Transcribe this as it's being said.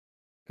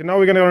Okay, now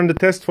we're going to run the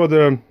test for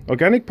the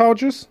organic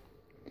pouches.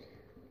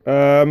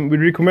 We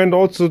recommend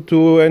also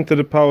to enter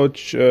the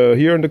pouch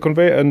here on the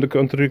conveyor and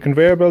onto the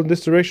conveyor belt in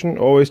this direction.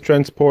 Always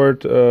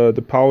transport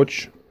the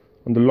pouch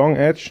on the long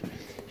edge.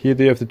 Here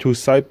they have the two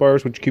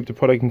sidebars which keep the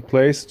product in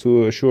place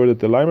to assure that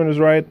the alignment is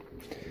right.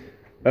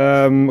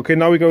 Okay,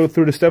 now we go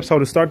through the steps how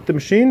to start the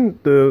machine.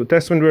 The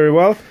test went very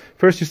well.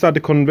 First you start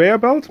the conveyor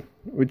belt,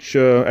 which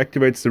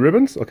activates the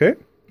ribbons. Okay.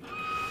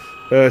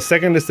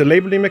 Second is the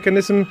labeling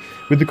mechanism.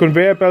 With the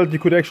conveyor belt you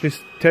could actually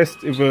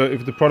test if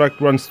the product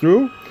runs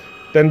through.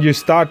 Then you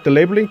start the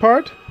labeling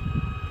part.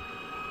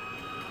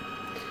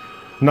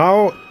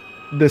 Now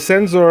the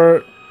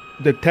sensor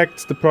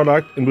detects the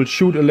product and will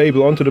shoot a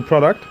label onto the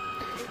product.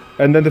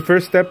 And then the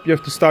first step, you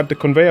have to start the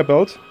conveyor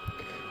belt,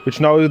 which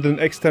now is an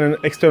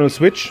external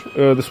switch.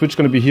 The switch is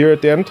going to be here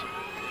at the end.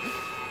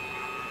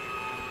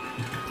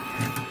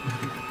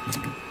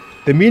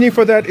 The meaning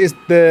for that is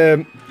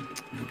the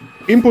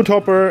input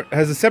hopper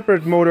has a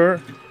separate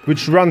motor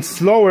which runs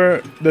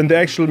slower than the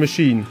actual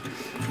machine,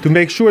 to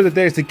make sure that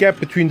there is a gap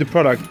between the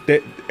product.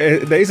 There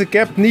is a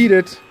gap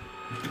needed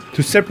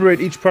to separate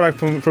each product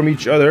from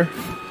each other,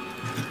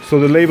 so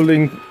the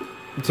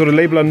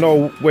labeler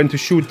know when to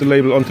shoot the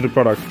label onto the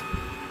product.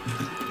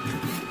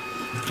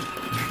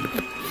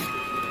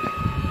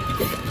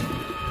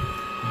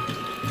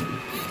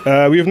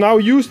 We have now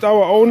used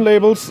our own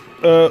labels,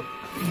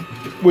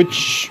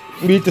 which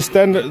meet the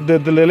standard,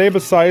 the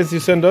label size you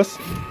send us.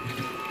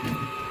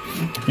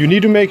 You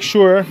need to make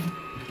sure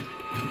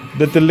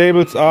that the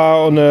labels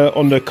are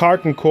on the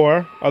carton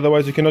core,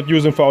 otherwise you cannot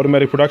use them for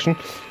automatic production.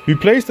 We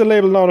place the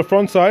label now on the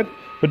front side,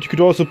 but you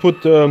could also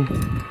put the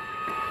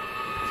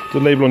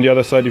label on the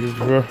other side if you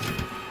prefer.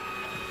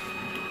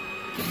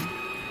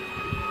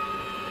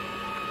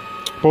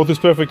 Both is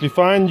perfectly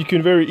fine. You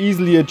can very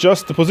easily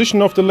adjust the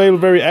position of the label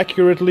very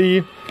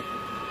accurately.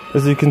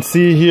 As you can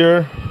see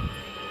here,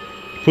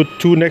 put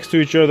two next to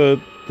each other,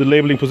 the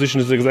labeling position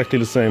is exactly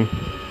the same.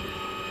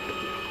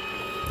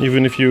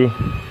 Even if you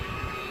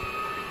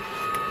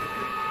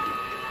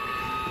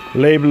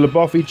label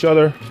above each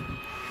other,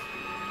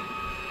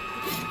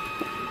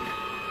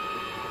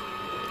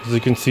 as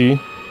you can see,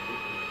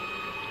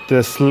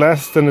 there's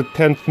less than a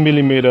 10th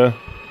millimeter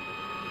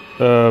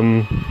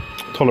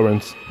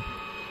tolerance.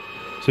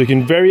 So you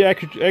can very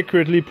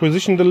accurately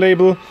position the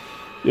label.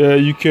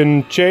 You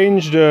can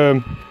change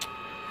the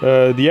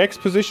X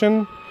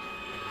position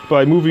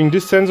by moving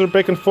this sensor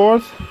back and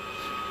forth.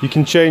 You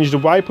can change the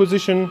Y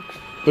position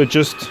by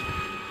just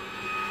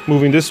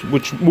moving this,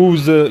 which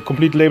moves the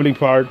complete labeling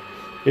part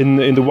in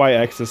the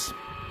Y-axis.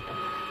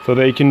 So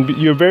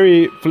you're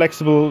very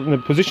flexible in the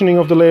positioning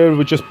of the label.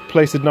 We just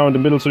place it now in the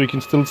middle so you can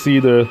still see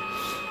the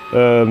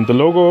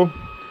logo.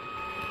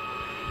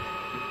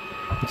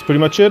 That's pretty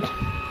much it.